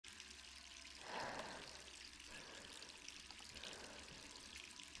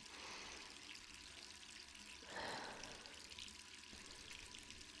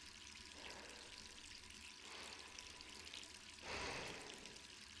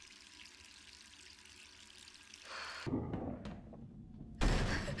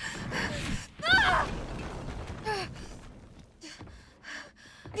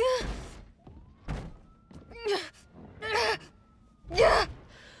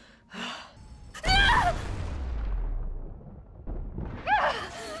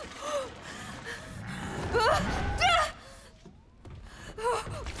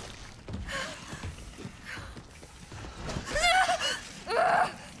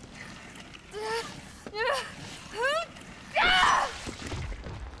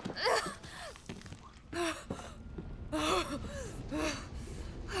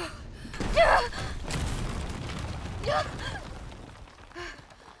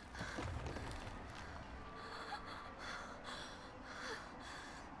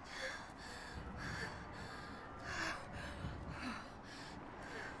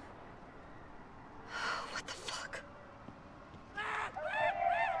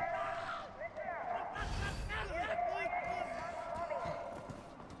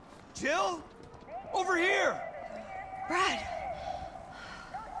Jill? Over here! Brad!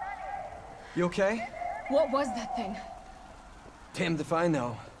 You okay? What was that thing? Damned if I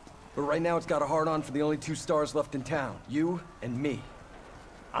know. But right now it's got a hard-on for the only two stars left in town. You and me.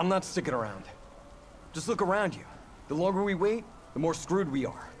 I'm not sticking around. Just look around you. The longer we wait, the more screwed we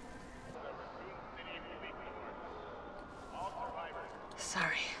are.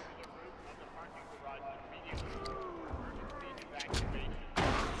 Sorry.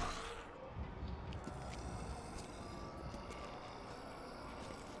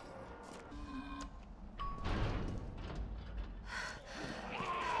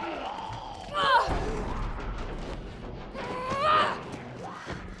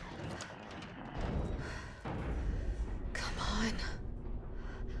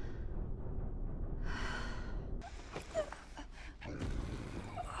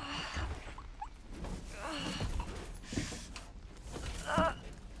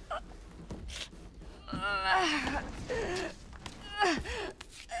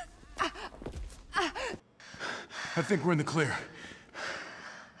 I think we're in the clear.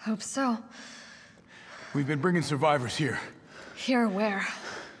 Hope so. We've been bringing survivors here. Here where?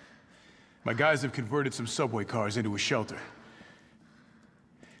 My guys have converted some subway cars into a shelter.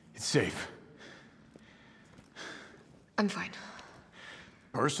 It's safe. I'm fine.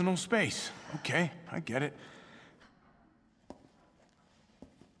 Personal space. Okay, I get it.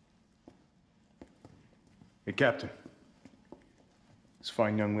 Hey, Captain. This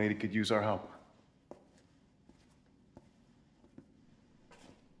fine young lady could use our help.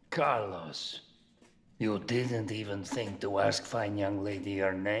 Carlos, you didn't even think to ask fine young lady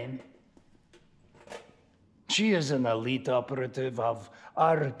her name? She is an elite operative of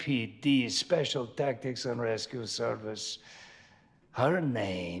RPD, Special Tactics and Rescue Service. Her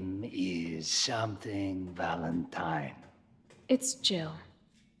name is something Valentine. It's Jill.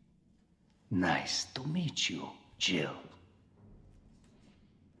 Nice to meet you, Jill.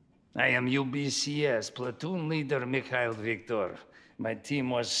 I am UBCS Platoon Leader Mikhail Victor. My team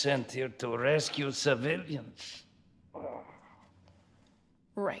was sent here to rescue civilians.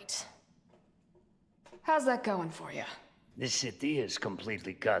 Right. How's that going for you? The city is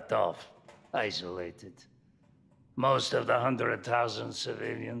completely cut off, isolated. Most of the 100,000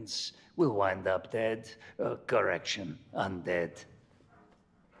 civilians will wind up dead. Correction, undead.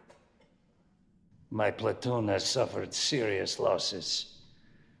 My platoon has suffered serious losses.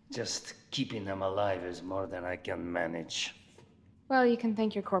 Just keeping them alive is more than I can manage. Well, you can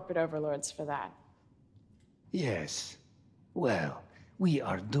thank your corporate overlords for that. Yes. Well, we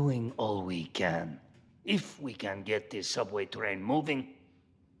are doing all we can. If we can get this subway train moving,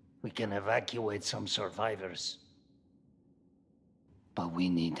 we can evacuate some survivors. But we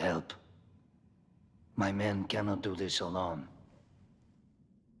need help. My men cannot do this alone.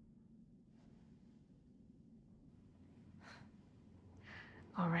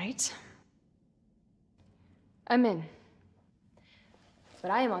 All right. I'm in. But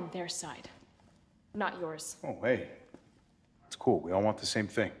I am on their side, not yours. Oh, hey. It's cool. We all want the same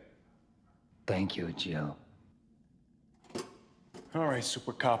thing. Thank you, Jill. All right,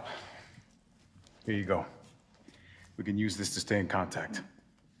 Super Cop. Here you go. We can use this to stay in contact.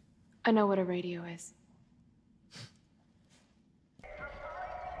 I know what a radio is.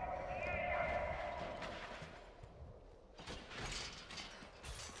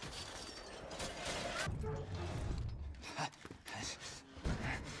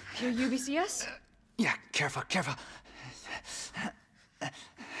 You're UBCS? Yeah, careful, careful.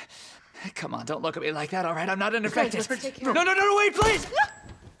 Come on, don't look at me like that, all right? I'm not infected. No, wait, please!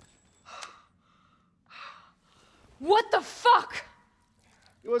 What the fuck?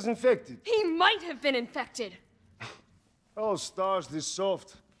 He was infected. He might have been infected. Oh, stars, this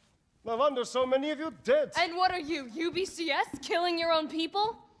soft. No wonder so many of you dead. And what are you, UBCS? Killing your own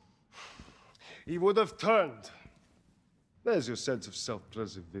people? He would have turned. There's your sense of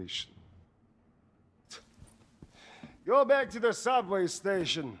self-preservation. Go back to the subway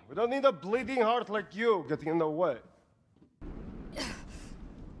station. We don't need a bleeding heart like you getting in the way.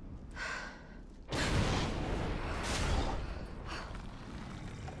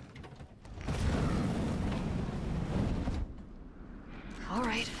 All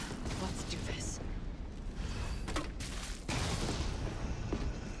right, let's do this.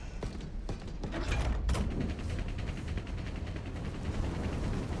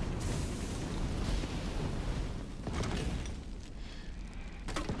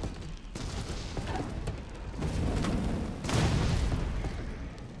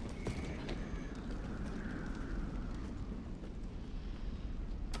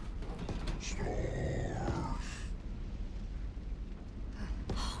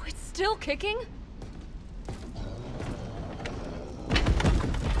 still kicking?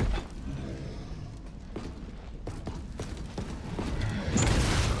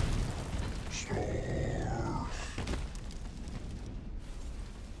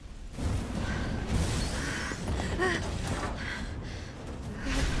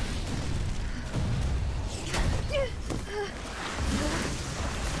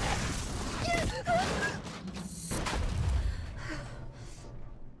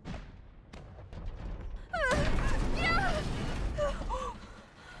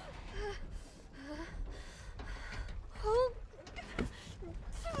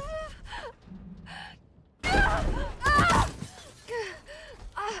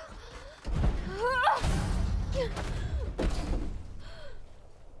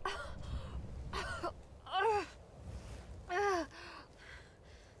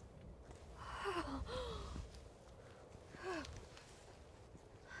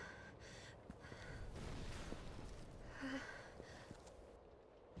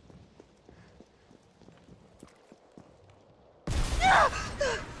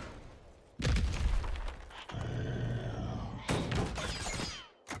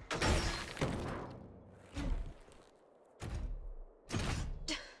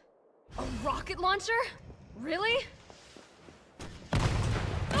 Rocket launcher? Really?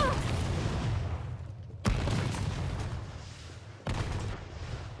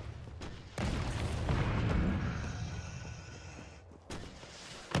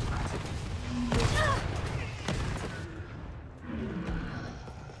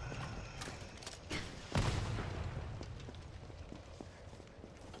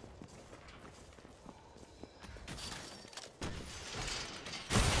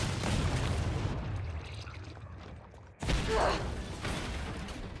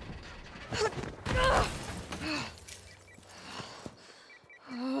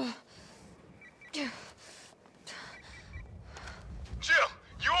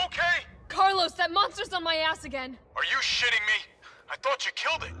 That monster's on my ass again. Are you shitting me? I thought you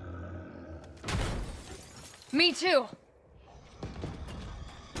killed it. Me too.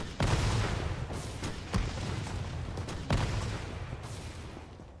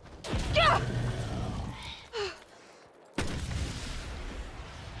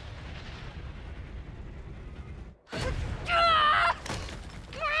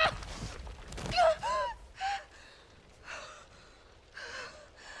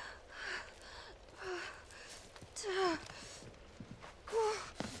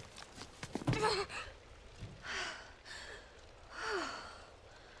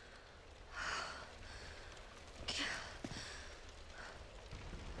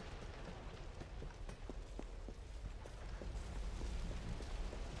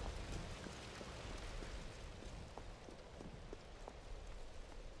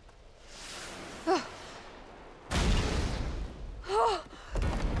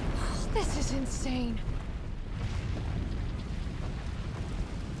 This is insane.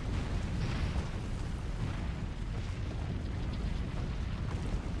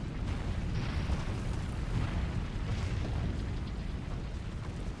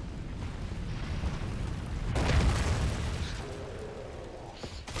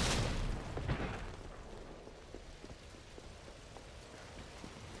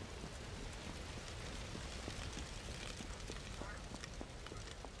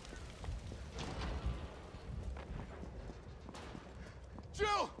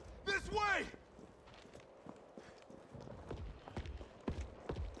 Jill! This way!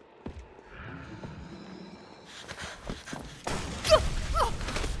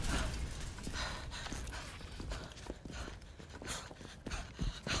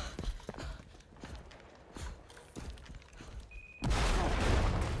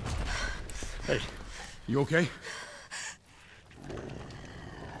 Hey, you okay?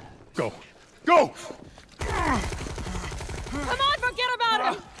 Go. Go! Come on, forget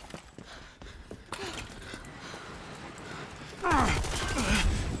about him!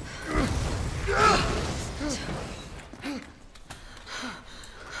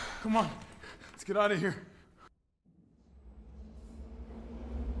 Come on, let's get out of here.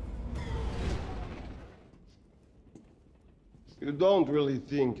 You don't really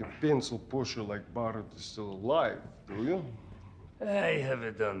think a pencil pusher like Barrett is still alive, do you? I have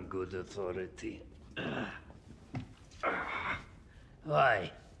it on good authority.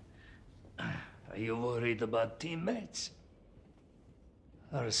 Why? Are you worried about teammates?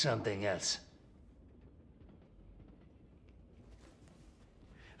 Or something else?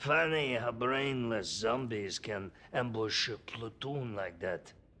 Funny how brainless zombies can ambush a platoon like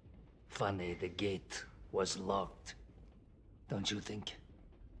that. Funny the gate was locked. Don't you think?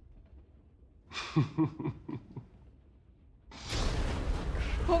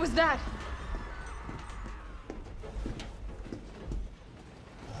 What was that?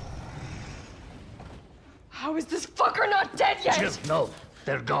 How is this fucker not dead yet? Jill, no,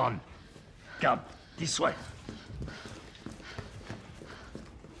 they're gone. Come, this way.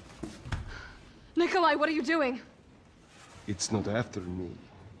 Nikolai, what are you doing? It's not after me.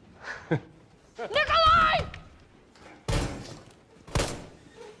 Nikolai!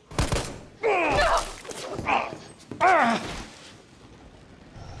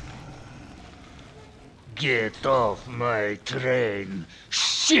 Get off my train,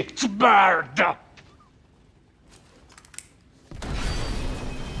 shitbird!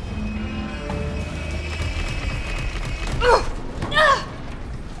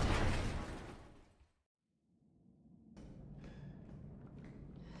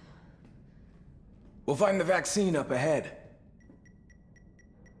 We'll find the vaccine up ahead.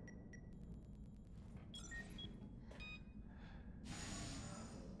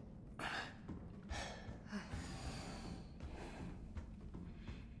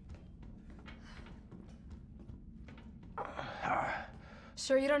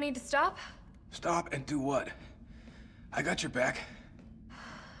 Sure you don't need to stop? Stop and do what? I got your back.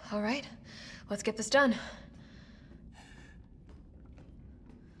 All right, let's get this done.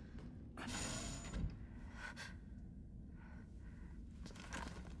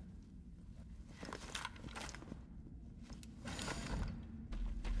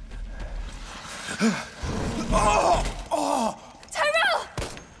 Tyrell!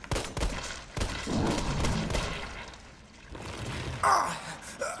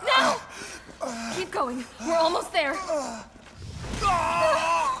 Now! Keep going. We're almost there.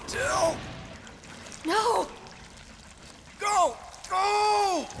 Jill! No! Go!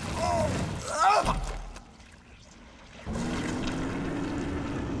 Go!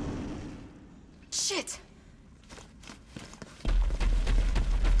 Shit!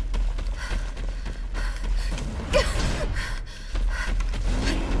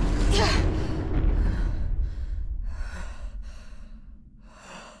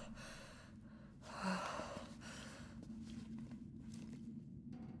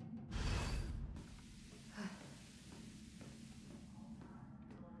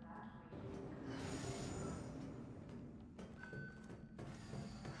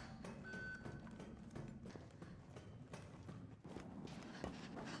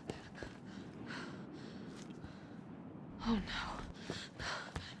 Oh no.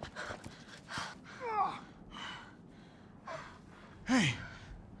 Hey,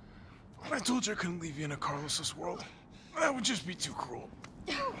 I told you I couldn't leave you in a Carlos's world. That would just be too cruel.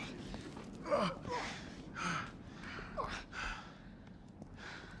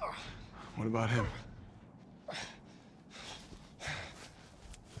 What about him?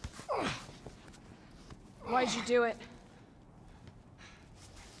 Why'd you do it?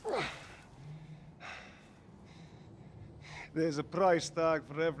 There's a price tag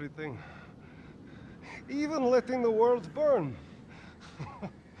for everything. Even letting the world burn.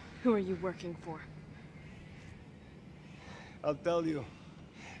 Who are you working for? I'll tell you,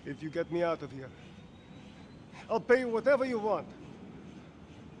 if you get me out of here. I'll pay you whatever you want.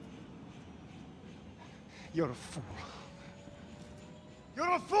 You're a fool.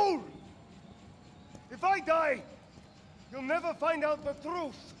 You're a fool! If I die, you'll never find out the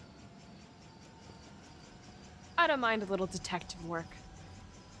truth. I don't mind a little detective work.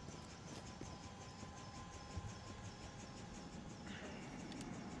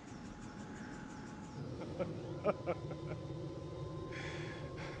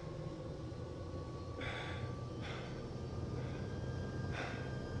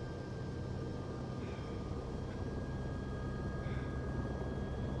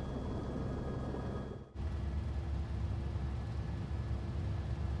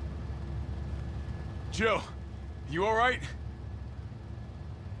 Joe, you all right?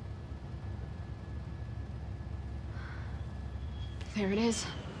 There it is.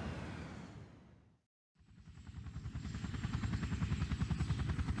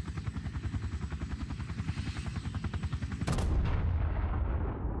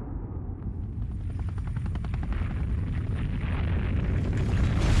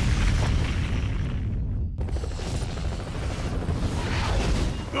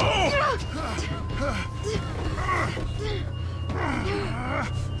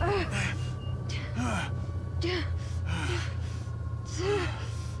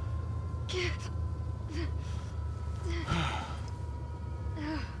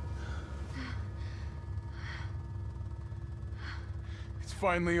 It's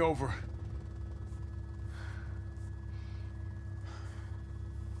finally over.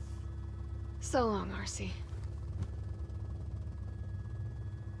 So long, RC.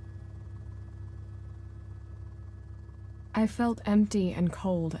 I felt empty and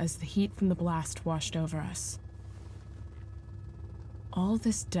cold as the heat from the blast washed over us. All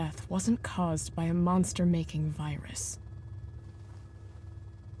this death wasn't caused by a monster-making virus.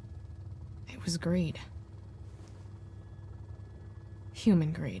 It was greed.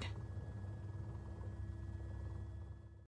 Human greed.